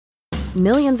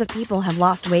Millions of people have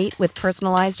lost weight with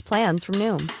personalized plans from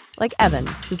Noom. Like Evan,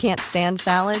 who can't stand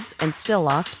salads and still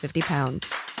lost 50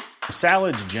 pounds.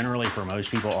 Salads generally for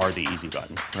most people are the easy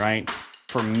button, right?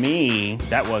 For me,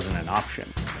 that wasn't an option.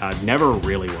 I never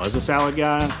really was a salad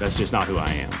guy. That's just not who I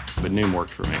am. But Noom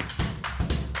worked for me.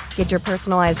 Get your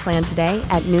personalized plan today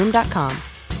at Noom.com.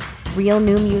 Real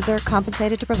Noom user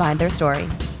compensated to provide their story.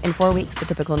 In 4 weeks, the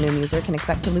typical Noom user can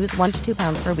expect to lose 1 to 2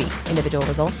 pounds per week. Individual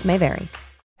results may vary.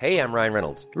 Hey, I'm Ryan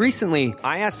Reynolds. Recently,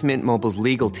 I asked Mint Mobile's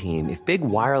legal team if big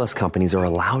wireless companies are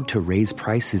allowed to raise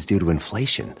prices due to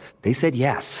inflation. They said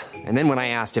yes. And then when I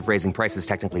asked if raising prices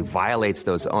technically violates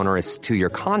those onerous 2-year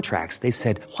contracts, they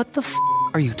said, "What the f***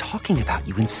 are you talking about,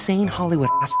 you insane Hollywood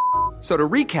ass?" So to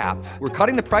recap, we're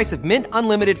cutting the price of Mint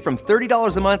Unlimited from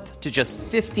 $30 a month to just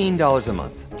 $15 a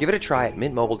month. Give it a try at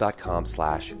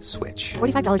mintmobile.com/switch.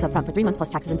 $45 up front for 3 months plus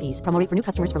taxes and fees. Promo rate for new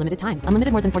customers for limited time.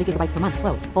 Unlimited more than 40 gigabytes per month.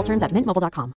 Slows full terms at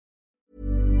mintmobile.com.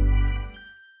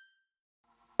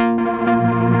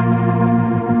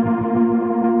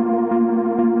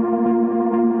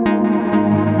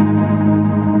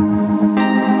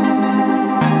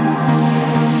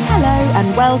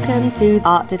 And welcome to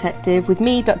Art Detective with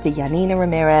me, Dr. Janina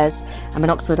Ramirez. I'm an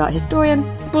Oxford art historian,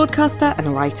 broadcaster and a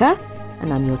writer,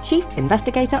 and I'm your chief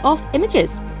investigator of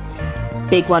images.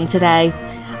 Big one today.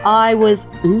 I was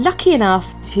lucky enough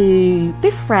to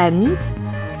befriend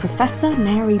Professor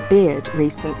Mary Beard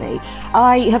recently.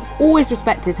 I have always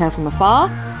respected her from afar,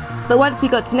 but once we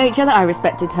got to know each other, I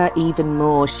respected her even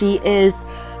more. She is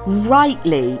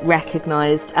rightly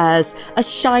recognised as a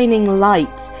shining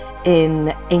light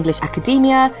in English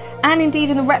academia and indeed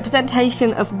in the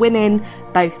representation of women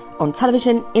both on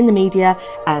television, in the media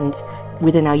and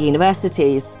within our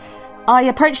universities. I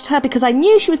approached her because I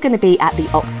knew she was going to be at the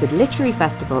Oxford Literary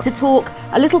Festival to talk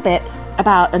a little bit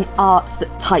about an art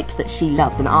type that she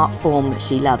loves, an art form that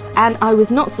she loves, and I was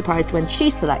not surprised when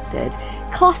she selected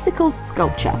classical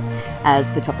sculpture as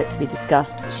the topic to be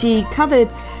discussed. She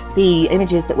covered the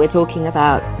images that we're talking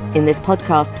about in this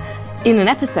podcast in an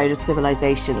episode of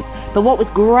Civilizations. But what was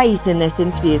great in this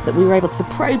interview is that we were able to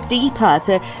probe deeper,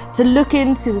 to look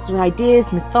into the sort of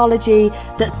ideas, mythology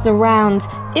that surround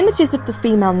images of the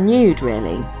female nude,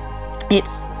 really.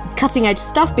 It's cutting edge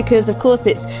stuff because, of course,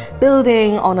 it's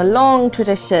building on a long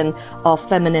tradition of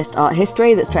feminist art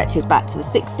history that stretches back to the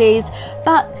 60s,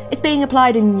 but it's being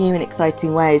applied in new and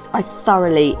exciting ways. I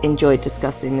thoroughly enjoyed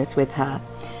discussing this with her.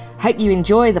 Hope you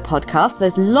enjoy the podcast.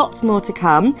 There's lots more to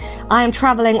come. I am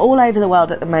travelling all over the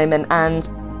world at the moment and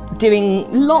doing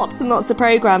lots and lots of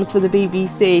programmes for the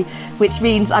BBC, which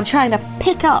means I'm trying to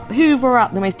hoover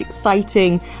up the most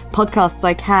exciting podcasts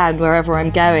I can wherever I'm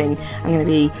going. I'm going to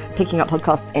be picking up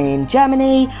podcasts in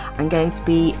Germany. I'm going to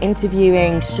be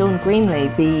interviewing Sean Greenlee,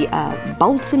 the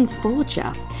Bolton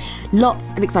forger.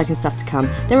 Lots of exciting stuff to come.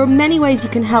 There are many ways you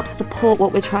can help support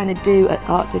what we're trying to do at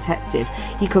Art Detective.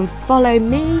 You can follow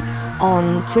me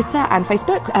on Twitter and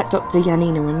Facebook at Dr.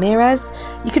 Janina Ramirez.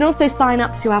 You can also sign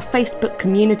up to our Facebook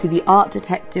community, the Art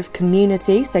Detective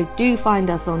community, so do find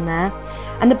us on there.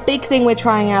 And the big thing we're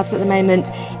trying out at the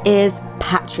moment is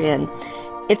Patreon.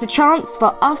 It's a chance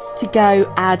for us to go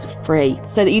ad-free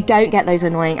so that you don't get those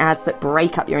annoying ads that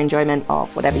break up your enjoyment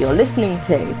of whatever you're listening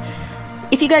to.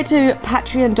 If you go to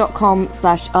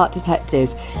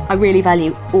patreon.com/artdetective, I really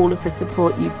value all of the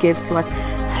support you give to us. I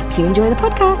hope you enjoy the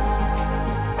podcast.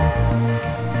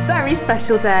 Very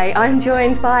special day. I'm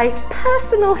joined by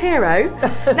personal hero.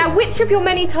 Now, which of your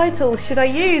many titles should I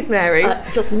use, Mary?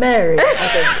 Just Mary, I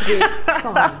think.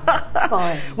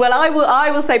 Fine. Well, I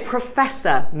will say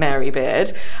Professor Mary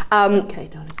Beard. Okay,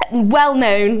 darling. Well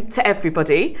known to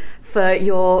everybody for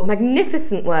your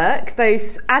magnificent work,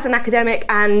 both as an academic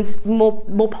and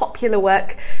more popular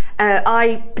work.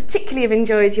 I particularly have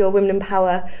enjoyed your Women in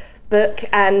Power book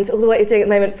and all the work you're doing at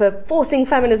the moment for forcing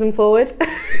feminism forward.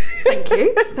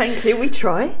 Thank you, we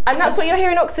try. And that's what you're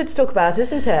here in Oxford to talk about,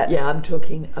 isn't it? Yeah, I'm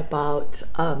talking about,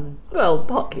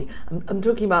 partly. I'm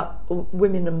talking about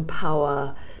women and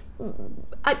power.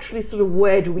 Actually, sort of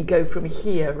where do we go from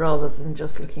here rather than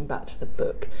just looking back to the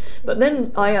book. But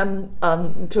then I am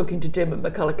talking to Dim and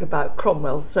McCulloch about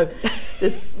Cromwell, so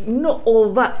there's not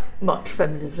all that much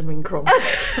feminism in Cromwell.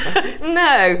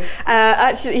 No,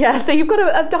 actually, yeah, so you've got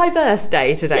a diverse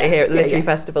day today here at the Literary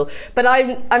Festival. But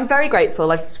I'm very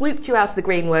grateful. I've swooped you out of the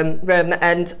green room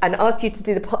and asked you to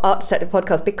do the Art Detective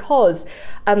podcast because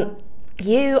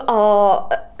you are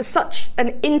such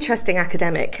an interesting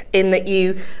academic in that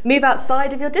you move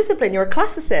outside of your discipline. You're a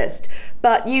classicist,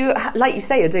 but you, like you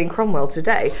say, you're doing Cromwell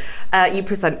today. You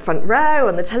present Front Row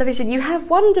on the television. You have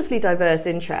wonderfully diverse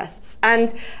interests.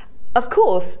 And of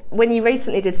course, when you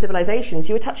recently did Civilizations,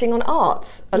 you were touching on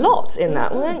art a lot in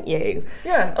that, weren't you?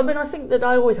 Yeah, I mean, I think that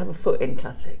I always have a foot in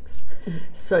classics,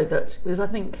 because I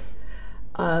think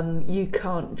you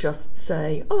can't just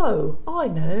say, oh, I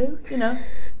know,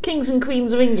 kings and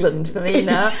queens of England for me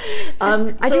now.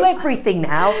 I do everything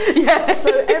now.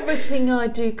 So everything I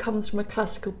do comes from a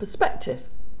classical perspective.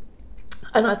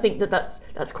 And I think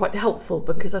that's quite helpful,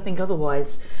 because I think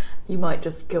otherwise you might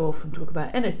just go off and talk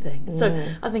about anything. So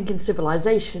I think in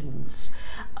Civilizations,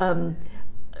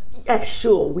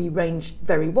 sure, we range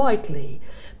very widely,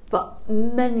 but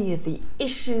many of the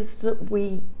issues that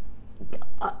we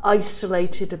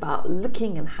isolated about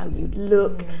looking and how you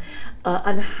look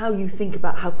and how you think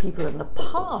about how people in the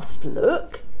past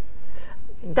look,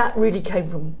 that really came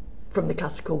from the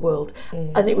classical world,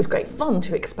 and it was great fun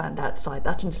to expand outside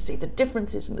that and to see the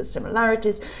differences and the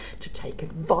similarities, to take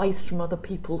advice from other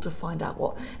people, to find out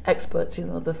what experts in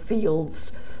other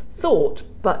fields thought,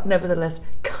 but nevertheless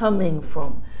coming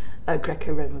from a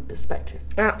Greco-Roman perspective.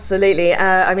 Absolutely.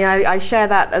 I mean, I share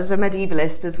that as a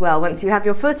medievalist as well. Once you have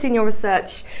your foot in your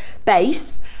research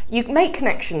base, you make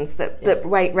connections that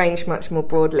range much more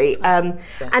broadly. And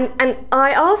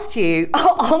I asked you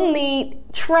on the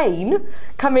train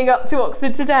coming up to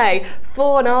Oxford today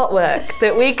for an artwork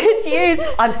that we could use.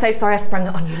 I'm so sorry I sprung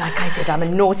it on you like I did. I'm a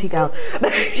naughty girl.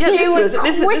 This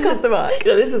is the mark.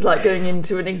 This is like going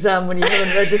into an exam when you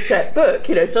haven't read the set book.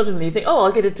 Suddenly you think, oh,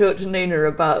 I'll get to talk to Nina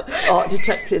about art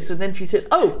detectives, and then she says,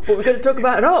 oh, but we're going to talk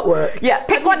about an artwork. Yeah,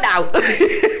 pick one now. But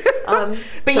so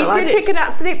you did pick an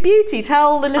absolute beauty.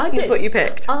 Tell the listeners what you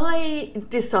picked. I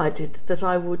decided that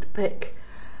I would pick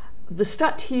the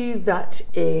statue that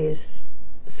is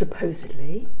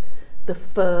supposedly the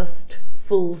first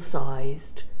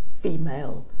full-sized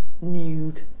female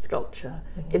nude sculpture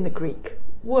in the Greek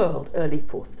world, early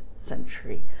 4th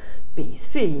century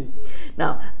BC.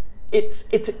 Now, it's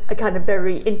a kind of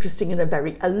very interesting and a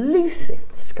very elusive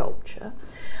sculpture,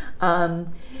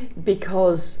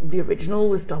 because the original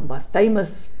was done by a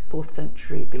famous 4th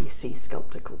century BC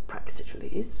sculptor called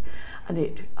Praxiteles, and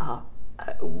it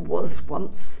was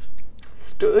once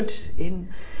stood in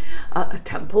a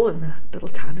temple in the little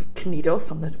town of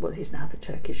Knidos on what is now the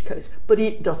Turkish coast, but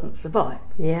it doesn't survive.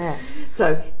 Yes.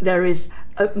 So there is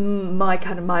my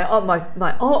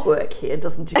artwork here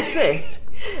doesn't exist.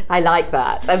 I like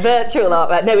that. A virtual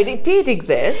artwork. No, it did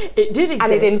exist. It did exist.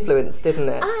 And it influenced, didn't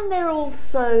it? And there are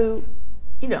also,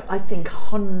 I think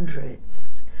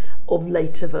hundreds of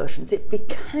later versions. It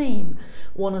became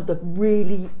one of the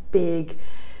really big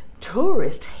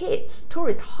tourist high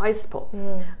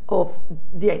spots of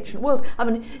the ancient world. I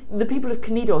mean, the people of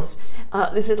Knidos,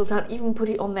 this little town, even put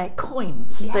it on their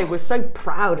coins. Yes. They were so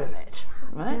proud of it,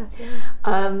 right?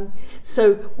 Yeah.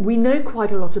 So we know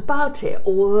quite a lot about it,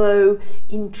 although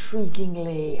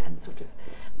intriguingly and sort of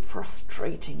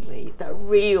frustratingly, the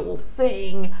real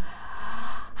thing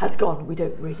has gone. We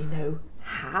don't really know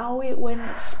how it went.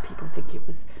 People think it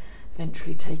was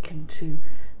eventually taken to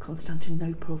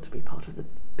Constantinople to be part of the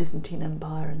Byzantine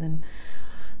Empire, and then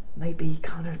maybe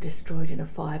kind of destroyed in a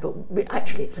fire. But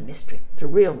actually it's a mystery. It's a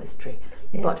real mystery.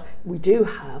 Yeah. But we do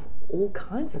have all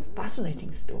kinds of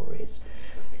fascinating stories.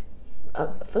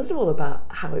 First of all, about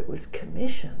how it was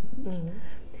commissioned.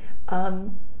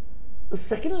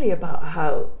 Secondly, about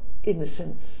how, in a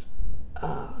sense,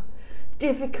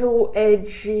 difficult,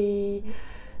 edgy,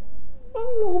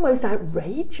 almost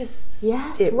outrageous.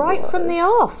 Yes, right from the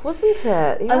off, wasn't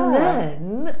it? Yeah.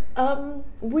 And then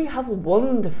we have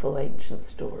wonderful ancient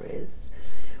stories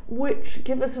which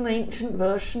give us an ancient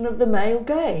version of the male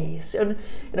gaze. And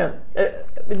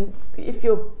if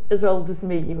you're as old as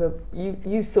me,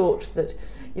 you thought that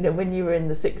when you were in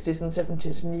the 60s and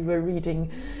 70s and you were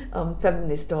reading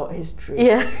feminist art history,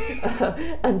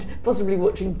 and possibly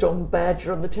watching John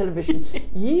Badger on the television,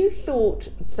 you thought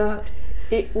that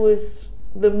it was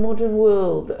the modern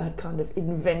world that had kind of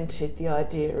invented the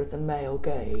idea of the male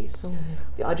gaze,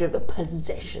 the idea of the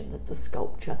possession of the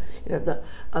sculpture, the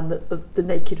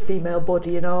naked female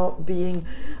body in art being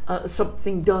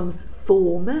something done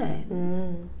for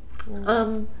men.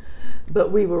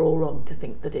 But we were all wrong to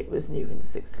think that it was new in the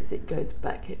 60s. It goes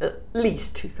back at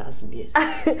least 2,000 years.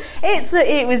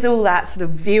 It was all that sort of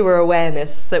viewer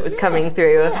awareness that was coming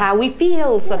through of how we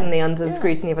feel suddenly under the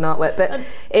scrutiny of an artwork. But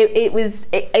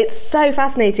it's so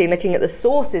fascinating looking at the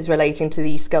sources relating to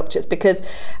these sculptures, because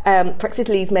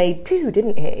Praxiteles made 2,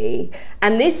 didn't he?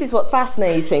 And this is what's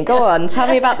fascinating. Go on, tell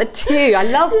me about the 2. I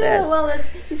love this. Well,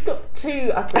 he's got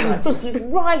 2 Aphrodite. He's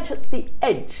right at the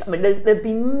edge. I mean, there'd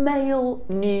be male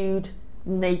nude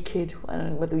naked, I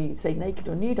don't know whether you say naked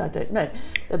or nude, I don't know.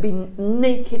 There've been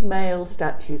naked male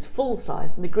statues, full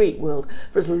size, in the Greek world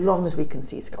for as long as we can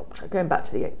see sculpture, going back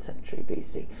to the 8th century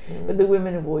BC. But the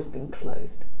women have always been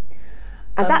clothed.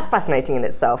 And that's fascinating in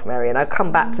itself, Mary, and I'll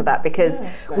come back to that because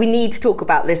we need to talk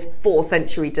about this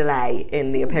 4-century delay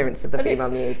in the appearance of the female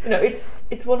nude.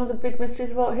 It's one of the big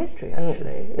mysteries of art history,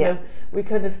 actually. You know, we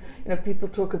kind of, people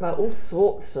talk about all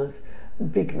sorts of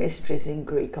big mysteries in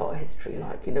Greek art history,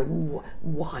 like,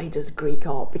 why does Greek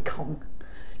art become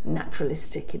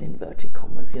naturalistic in inverted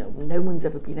commas? No one's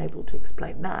ever been able to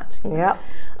explain that. Yeah.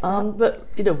 But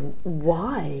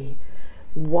why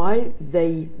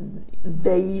they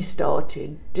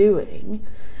started doing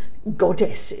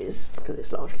goddesses, because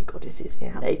it's largely goddesses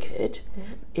naked,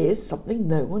 is something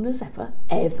no one has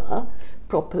ever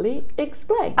properly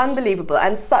explained. Unbelievable,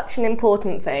 and such an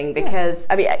important thing because,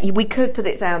 we could put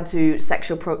it down to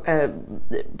sexual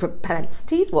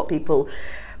propensities, what people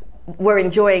were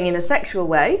enjoying in a sexual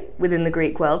way within the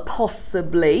Greek world,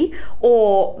 possibly,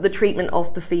 or the treatment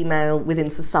of the female within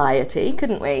society,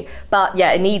 couldn't we? But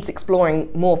yeah, it needs exploring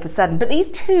more for certain. But these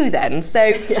two then,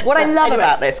 so what I love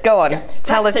about this, go on,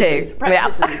 tell the two.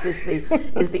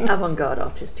 Praxiteles is the avant-garde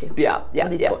artist here.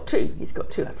 And he's got two. He's got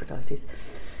two Aphrodites.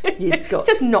 He's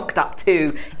just knocked up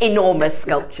two enormous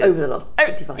sculptures over the last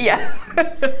 25 years.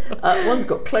 One's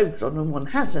got clothes on and one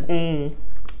hasn't.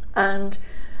 And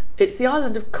it's the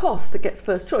island of Kos that gets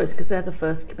first choice because they're the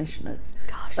first commissioners.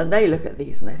 Gosh. And they look at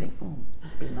these and they think, oh,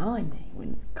 blimey,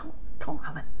 we can't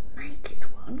have a naked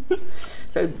one.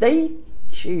 So they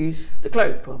choose the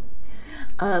clothed one.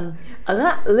 And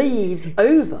that leaves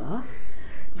over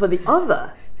for the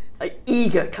other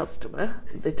eager customer,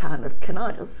 the town of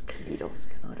Cnidos,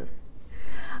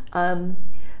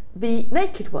 the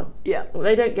naked one. Yeah. Well,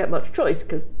 they don't get much choice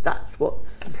because that's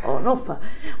what's on offer.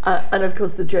 And of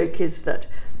course the joke is that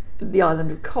the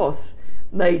island of Kos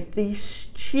made the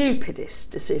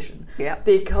stupidest decision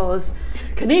because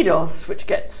Cnidos, which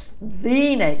gets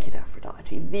the naked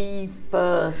Aphrodite, the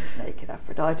first naked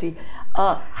Aphrodite,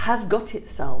 has got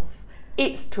itself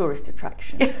its tourist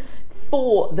attraction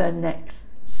for the next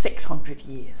 600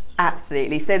 years.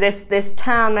 Absolutely. So this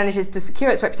town manages to secure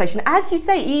its reputation, as you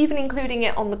say, even including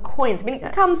it on the coins. I mean, it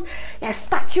becomes a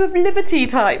Statue of Liberty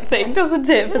type thing, doesn't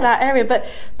it, for that area?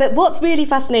 But what's really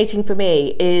fascinating for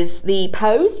me is the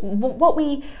pose, what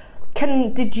we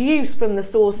can deduce from the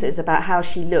sources about how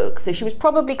she looks. So she was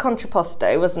probably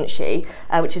contrapposto, wasn't she?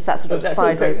 Which is that sort of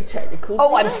sideways.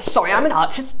 Oh, I'm sorry, I'm an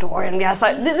art historian. Yes,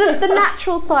 this is the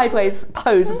natural sideways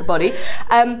pose of the body.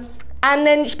 And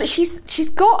then, but she's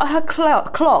got her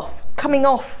cloth coming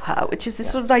off her, which is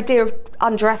this sort of idea of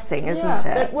undressing, isn't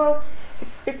it? Well,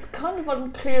 it's kind of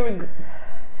unclear.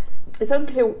 It's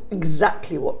unclear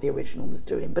exactly what the original was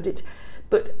doing,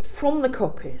 but from the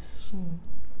copies,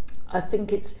 I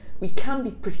think we can be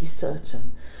pretty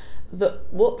certain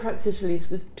that what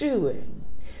Praxiteles was doing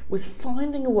was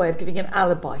finding a way of giving an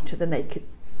alibi to the naked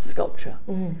sculpture.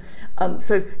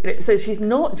 So she's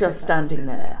not just standing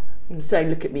there saying,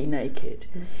 look at me naked.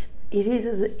 It is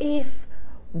as if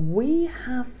we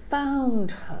have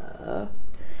found her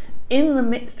in the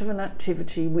midst of an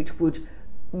activity which would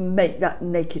make that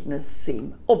nakedness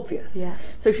seem obvious.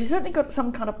 So she's certainly got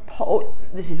some kind of pot.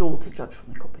 This is all to judge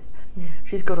from the copies.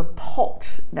 She's got a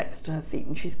pot next to her feet,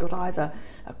 and she's got either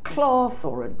a cloth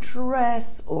or a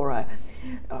dress or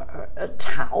a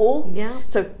towel.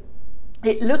 So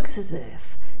it looks as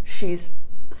if she's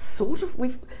sort of,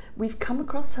 we've come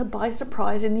across her by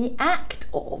surprise in the act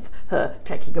of her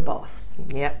taking a bath.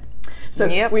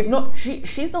 So we've not,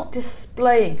 she's not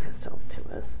displaying herself to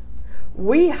us.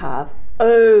 We have,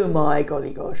 oh my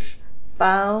golly gosh,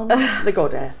 found the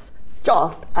goddess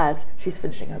just as she's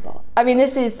finishing her bath. I mean,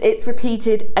 it's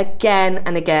repeated again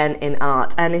and again in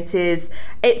art, and it's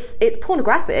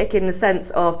pornographic in the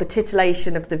sense of the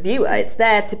titillation of the viewer. It's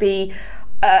there to be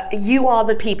you are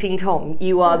the peeping Tom.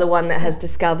 You are the one that has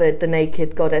discovered the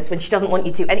naked goddess when she doesn't want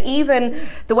you to. And even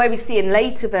the way we see in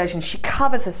later versions, she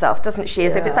covers herself, doesn't she?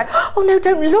 As if it's like, oh no,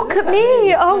 don't look at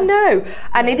me. Oh no.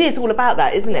 And it is all about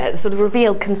that, isn't it? Sort of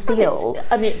reveal, conceal.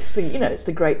 And it's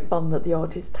the great fun that the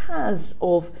artist has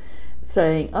of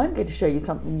saying, I'm going to show you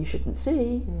something you shouldn't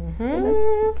see.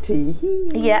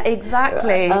 Yeah,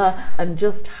 exactly. And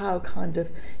just how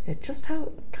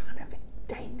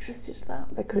dangerous is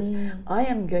that? Because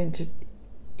I'm going to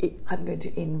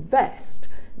invest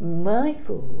my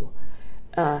full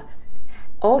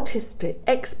artistic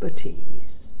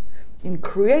expertise in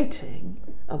creating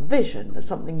a vision as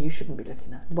something you shouldn't be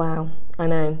looking at. Wow, I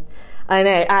know,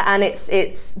 and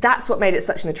it's that's what made it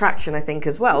such an attraction, I think,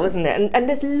 as well, isn't it? And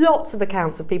there's lots of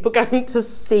accounts of people going to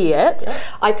see it. Yeah.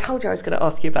 I told you I was going to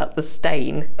ask you about the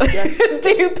stain. Yes.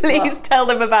 Do please tell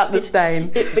them about the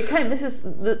stain. It became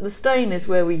the stain is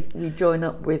where we join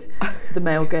up with the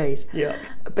male gaze. Yeah,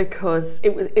 because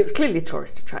it was clearly a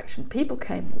tourist attraction. People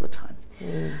came all the time,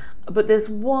 but there's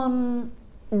one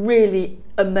really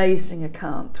amazing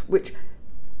account which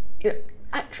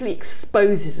actually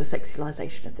exposes a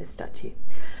sexualisation of this statue,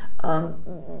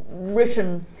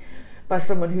 written by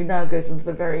someone who now goes under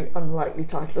the very unlikely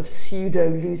title of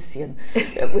Pseudo-Lucian,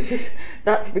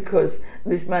 that's because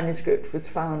this manuscript was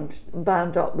found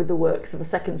bound up with the works of a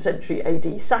 2nd century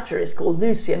AD satirist called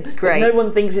Lucian. Great. No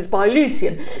one thinks it's by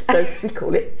Lucian, so we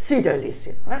call it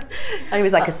Pseudo-Lucian, right? And it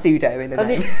was like a pseudo in a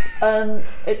name.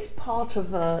 It's part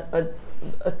of a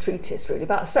treatise really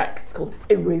about sex. It's called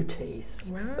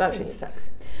Erotes. Right. Actually, it's sex,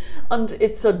 and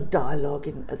it's a dialogue,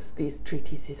 as these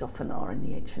treatises often are in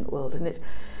the ancient world. And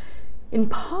in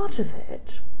part of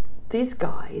it, these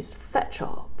guys fetch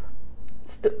up,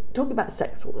 talking about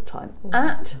sex all the time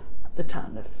at the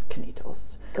town of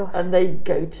Knidos. Gosh. And they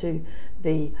go to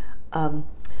the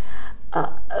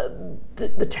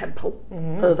temple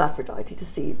of Aphrodite to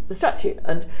see the statue.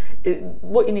 And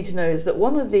what you need to know is that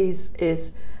one of these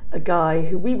is a guy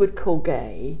who we would call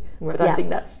gay, but I think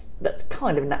that's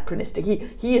kind of anachronistic.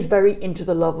 He is very into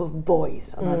the love of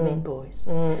boys, and I mean boys.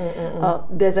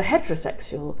 There's a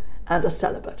heterosexual and a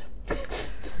celibate.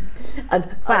 And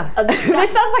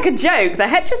this sounds like a joke. The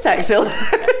heterosexual,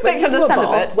 and the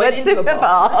celibate went to a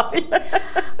bar.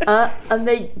 And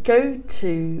they go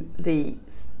to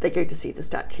see the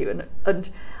statue, and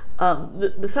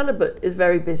the celibate is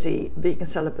very busy being a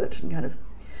celibate and kind of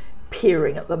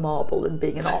peering at the marble and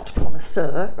being an art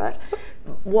connoisseur, right?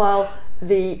 While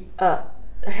the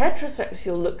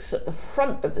heterosexual looks at the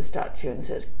front of the statue and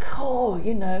says,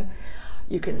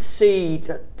 you can see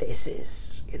that this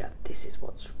is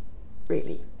what's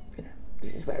really,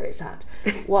 this is where it's at.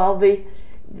 While the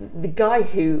guy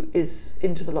who is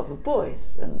into the love of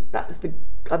boys, and that's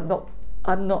I'm not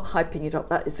hyping it up,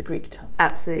 that is the Greek term.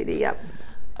 Absolutely, yeah.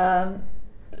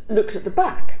 Looks at the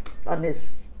back and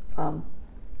is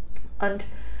and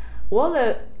while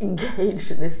they're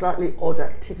engaged in this slightly odd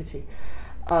activity,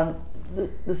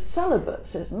 the celibate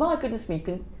says, "My goodness me, you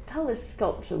can tell this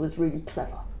sculpture was really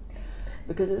clever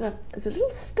because there's a little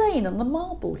stain on the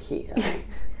marble here,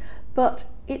 but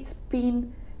it's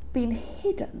been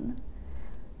hidden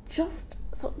just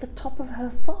sort of the top of her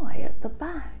thigh at the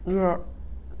back." Yeah.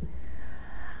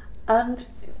 And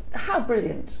how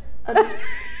brilliant! And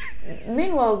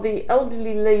meanwhile, the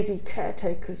elderly lady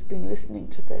caretaker's been listening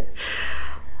to this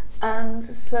and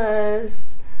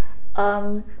says,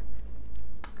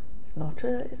 "It's not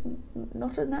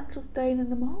a natural stain in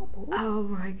the marble." Oh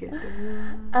my goodness!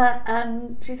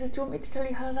 And she says, "Do you want me to tell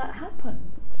you how that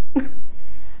happened?"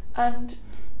 And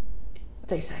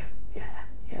they say, "Yeah."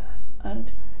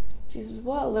 And she says,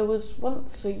 "Well, there was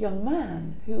once a young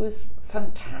man who was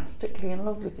fantastically in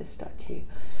love with this statue,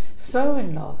 so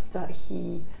in love that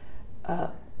he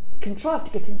contrived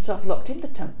to get himself locked in the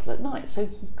temple at night so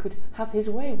he could have his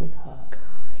way with her.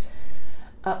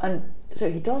 And so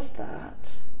he does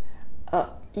that.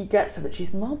 He gets her, but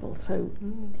she's marble, so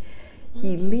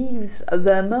he leaves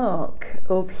the mark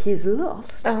of his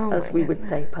lust, as we would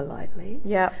say politely,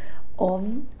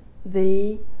 on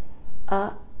the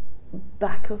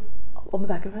back of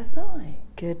her thigh."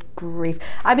 Good grief!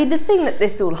 I mean, the thing that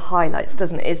this all highlights,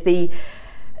 doesn't it, is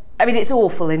it's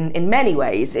awful in many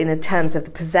ways in terms of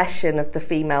the possession of the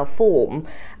female form,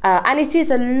 and it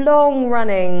is a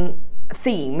long-running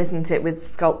theme, isn't it, with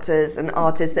sculptors and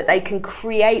artists, that they can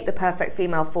create the perfect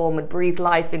female form and breathe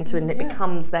life into it and it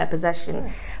becomes their possession.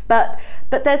 But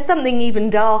there's something even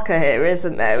darker here,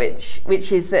 isn't there,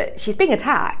 which is that she's being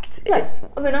attacked. Yes,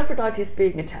 I mean, Aphrodite is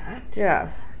being attacked. Yeah.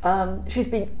 She's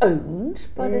being owned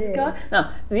by this guy.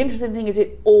 Now, the interesting thing is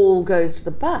it all goes to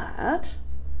the bad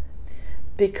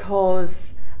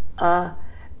because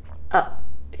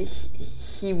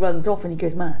he runs off and he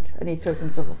goes mad and he throws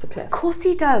himself off the cliff. Of course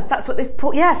he does. That's what this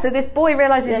so this boy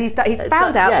realises he's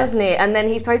found out, doesn't he? And then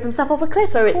he throws himself off a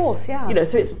cliff. So of course,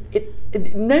 so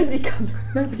nobody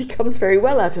comes very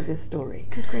well out of this story.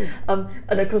 Good grief. And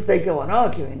of course they go on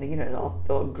arguing,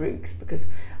 our Greeks, because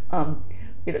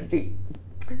the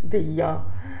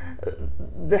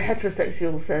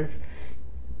heterosexual says,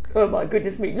 "Oh my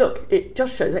goodness me, look, it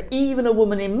just shows that even a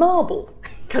woman in marble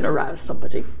can arouse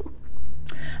somebody."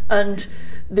 And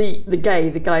the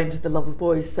guy into The Love of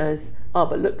Boys says,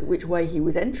 but look which way he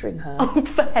was entering her. Oh,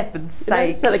 for heaven's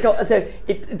sake. So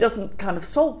it doesn't kind of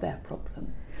solve their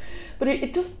problem. But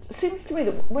it just seems to me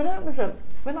that when I was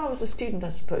a student, I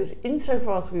suppose,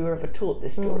 insofar as we were ever taught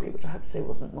this story, which I have to say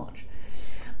wasn't much,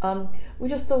 we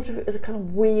just thought of it as a kind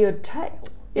of weird tale.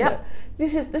 Yeah.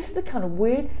 This is the kind of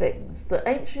weird things that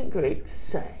ancient Greeks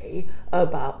say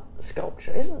about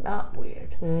sculpture. Isn't that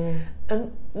weird?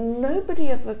 And nobody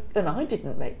ever, and I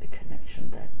didn't make the connection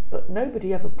then, but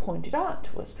nobody ever pointed out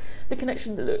to us the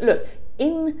connection that, look,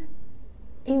 in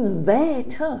their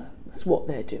terms, what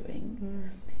they're doing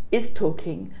is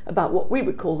talking about what we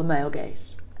would call the male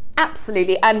gaze.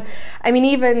 Absolutely. And I mean,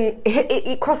 even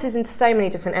it crosses into so many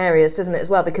different areas, doesn't it, as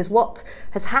well? Because what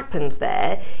has happened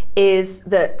there is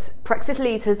that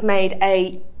Praxiteles has made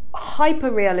a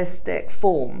hyper-realistic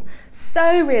form,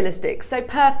 so realistic, so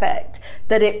perfect,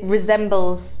 that it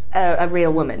resembles a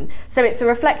real woman. So it's a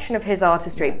reflection of his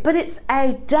artistry, but it's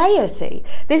a deity.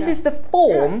 This is the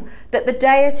form that the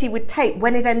deity would take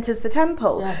when it enters the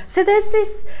temple. So there's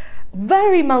this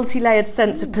very multi-layered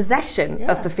sense of possession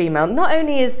of the female. Not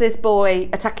only is this boy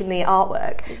attacking the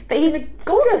artwork, but he's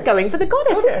sort of going for the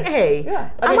goddess, isn't he? Yeah.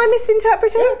 Am I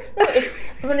misinterpreting?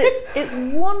 It's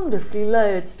wonderfully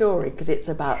layered story because it's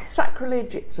about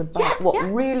sacrilege, it's about what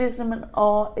realism and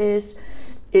art is,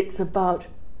 it's about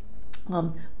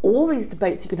all these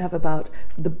debates you can have about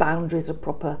the boundaries of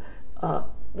proper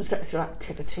sexual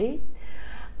activity.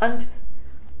 And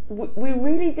we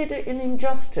really did it an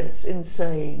injustice in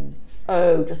saying,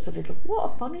 just a little,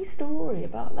 what a funny story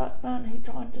about that man he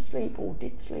tried to sleep or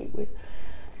did sleep with.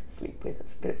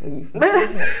 That's a bit of a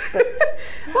euphemism, isn't it?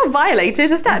 Well,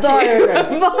 violated a statue.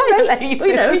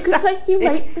 Violated. You could say he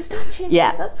raped the statue.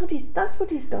 Yeah, that's what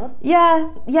he's done.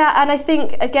 Yeah, and I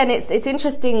think again, it's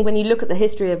interesting when you look at the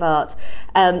history of art.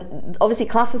 Obviously,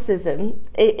 classicism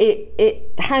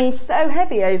it hangs so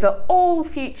heavy over all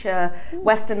future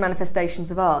Western manifestations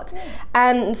of art,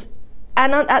 and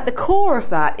at the core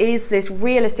of that is this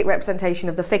realistic representation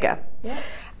of the figure. Yeah.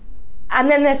 And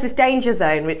then there's this danger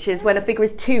zone, which is when a figure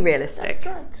is too realistic. That's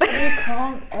right.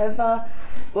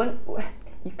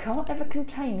 You can't ever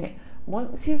contain it.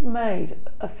 Once you've made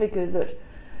a figure that,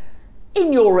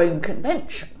 in your own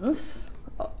conventions,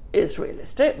 is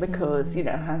realistic, because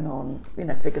hang on,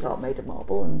 figures aren't made of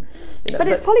marble, and but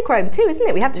it's polychrome too, isn't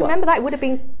it? We have to remember that it would have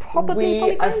been probably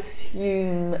polychrome. We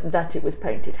assume that it was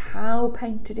painted. How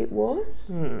painted it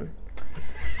was?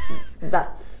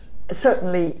 That's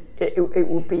certainly it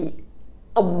would be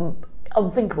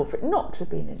unthinkable for it not to have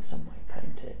been in some way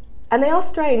painted. And they are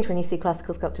strange when you see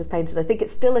classical sculptures painted. I think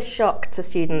it's still a shock to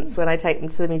students when I take them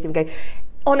to the museum and go,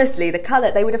 honestly, the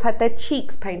colour, they would have had their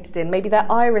cheeks painted in, maybe their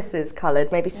irises coloured,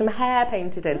 maybe some hair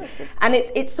painted in. And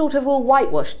it's sort of all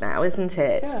whitewashed now, isn't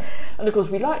it? Yeah. And of course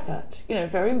we like that,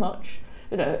 very much.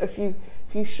 If you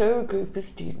show a group of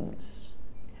students,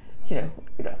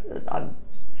 I'm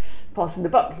passing the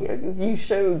buck here, if you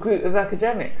show a group of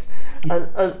academics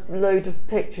a load of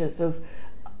pictures of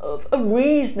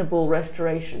reasonable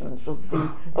restorations of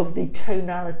the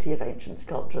tonality of ancient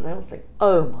sculpture, they'll think,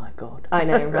 oh my God. I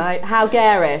know, right? How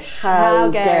garish. How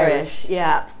garish.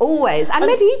 Yeah, always. And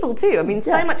medieval too. I mean,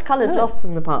 so much colour's lost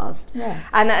from the past. Yeah.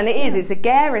 And it's a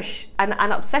garish and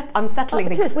unsettling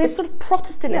thing. Because we're sort of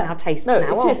Protestant in our tastes now,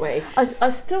 aren't we? I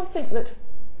still think that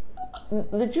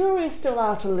the jury is still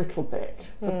out a little bit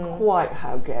for quite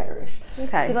how garish.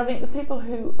 Okay. Because I think the people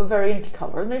who are very into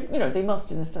colour, and they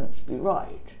must in a sense be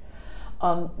right,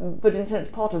 but in a sense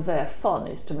part of their fun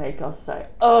is to make us say,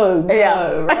 oh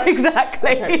no, right?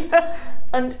 Exactly. Okay.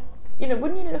 And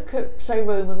when you look at, say,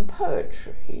 Roman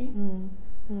poetry,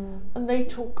 and they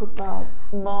talk about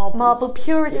marble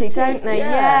purity, don't they?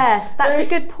 Yeah. Yes, that's a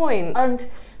good point. And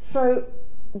so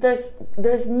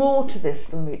there's more to this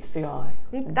than meets the eye.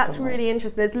 That's really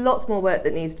interesting. There's lots more work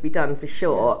that needs to be done for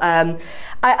sure.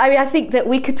 I think that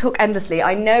we could talk endlessly.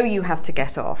 I know you have to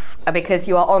get off because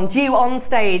you are due on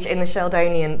stage in the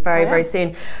Sheldonian very, very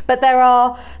soon. But there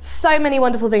are so many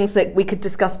wonderful things that we could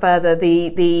discuss further.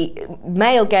 The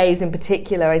male gaze in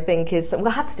particular, I think, is...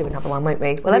 We'll have to do another one, won't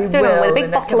we? Well, let's do another one with a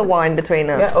big bottle of wine between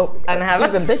us. Yeah, and have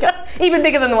even bigger. Even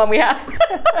bigger than the one we had.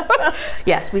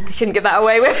 Yes, we shouldn't give that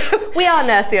away. We are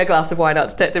nursing a glass of wine, Art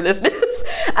Detective listeners.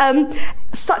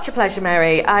 Such a pleasure,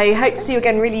 Mary. I hope to see you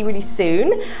again really, really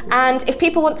soon. And if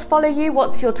people want to follow you,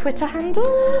 what's your Twitter handle?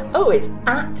 Oh, it's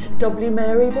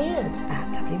 @WMaryBeard.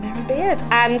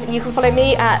 @WMaryBeard. And you can follow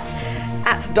me at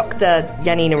at Dr.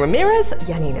 Janina Ramirez,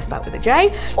 Janina spelled with a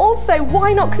J. Also,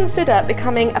 why not consider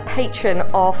becoming a patron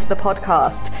of the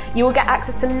podcast? You will get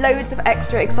access to loads of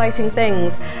extra exciting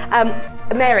things.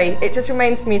 Mary, it just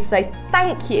remains for me to say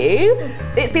thank you.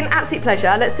 It's been an absolute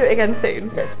pleasure. Let's do it again soon.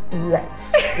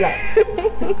 Let's.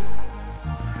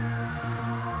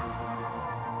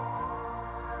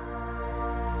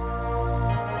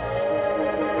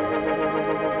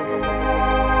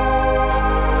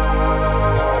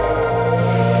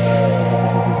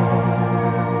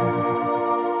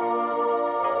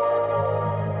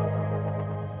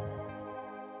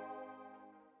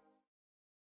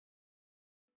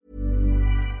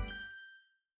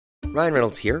 Ryan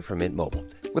Reynolds here from Mint Mobile.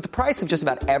 With the price of just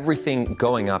about everything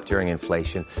going up during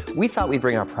inflation, we thought we'd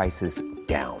bring our prices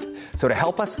down. So to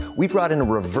help us, we brought in a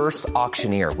reverse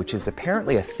auctioneer, which is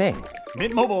apparently a thing.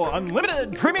 Mint Mobile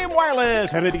Unlimited Premium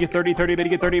Wireless. How to get 30, 30, bit to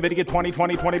get 30, bit to get 20,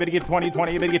 20, 20, bit to get 20,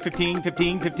 20, bit to get 15,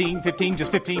 15, 15, 15,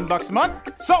 just $15 a month?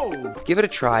 Sold! Give it a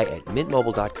try at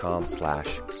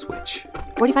mintmobile.com/switch.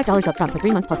 $45 up front for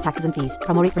 3 months plus taxes and fees.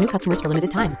 Promo rate for new customers for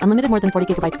limited time. Unlimited more than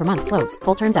 40 gigabytes per month. Slows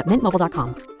full terms at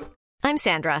mintmobile.com. I'm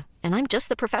Sandra, and I'm just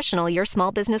the professional your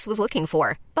small business was looking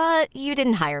for. But you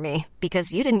didn't hire me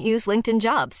because you didn't use LinkedIn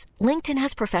Jobs. LinkedIn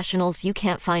has professionals you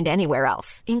can't find anywhere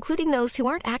else, including those who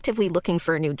aren't actively looking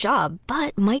for a new job,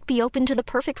 but might be open to the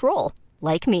perfect role,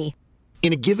 like me.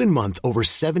 In a given month, over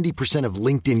 70% of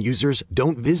LinkedIn users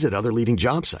don't visit other leading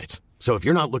job sites. So if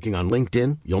you're not looking on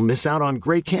LinkedIn, you'll miss out on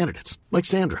great candidates like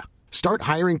Sandra. Start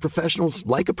hiring professionals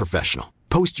like a professional.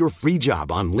 Post your free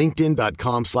job on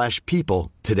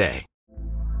linkedin.com/people today.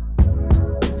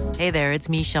 Hey there, it's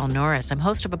Michelle Norris. I'm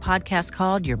host of a podcast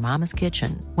called Your Mama's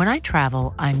Kitchen. When I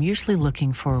travel, I'm usually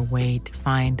looking for a way to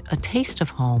find a taste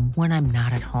of home when I'm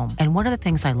not at home. And one of the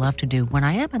things I love to do when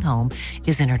I am at home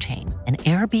is entertain. And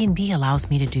Airbnb allows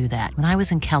me to do that. When I was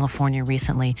in California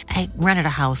recently, I rented a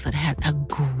house that had a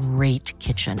great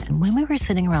kitchen. And when we were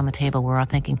sitting around the table, we were all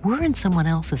thinking, we're in someone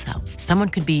else's house. Someone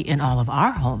could be in all of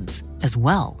our homes as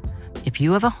well. If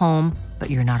you have a home, but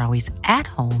you're not always at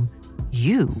home,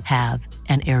 you have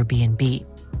an Airbnb.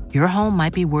 Your home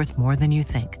might be worth more than you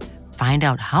think. Find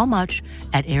out how much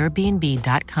at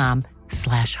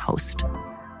airbnb.com/host.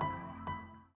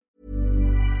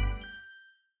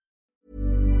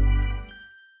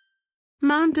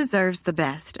 Mom deserves the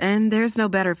best, and there's no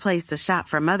better place to shop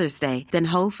for Mother's Day than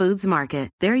Whole Foods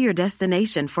Market. They're your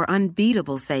destination for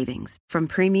unbeatable savings, from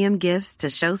premium gifts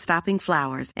to show-stopping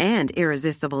flowers and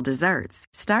irresistible desserts.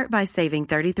 Start by saving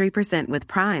 33% with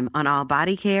Prime on all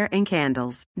body care and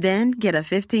candles. Then get a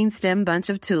 15-stem bunch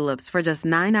of tulips for just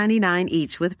 $9.99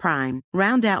 each with Prime.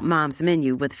 Round out Mom's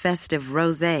menu with festive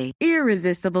rosé,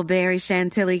 irresistible berry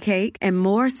chantilly cake, and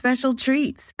more special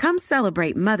treats. Come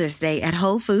celebrate Mother's Day at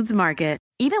Whole Foods Market.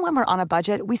 Even when we're on a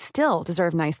budget, we still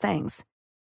deserve nice things.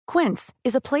 Quince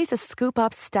is a place to scoop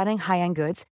up stunning high-end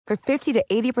goods for 50 to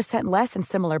 80% less than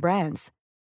similar brands.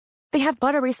 They have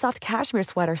buttery soft cashmere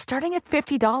sweaters starting at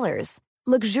 $50,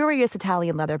 luxurious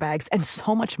Italian leather bags, and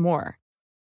so much more.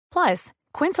 Plus,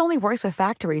 Quince only works with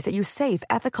factories that use safe,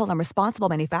 ethical, and responsible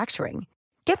manufacturing.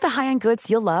 Get the high-end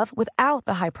goods you'll love without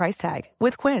the high price tag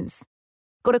with Quince.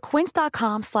 Go to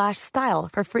quince.com/style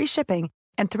for free shipping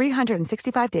and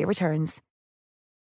 365-day returns.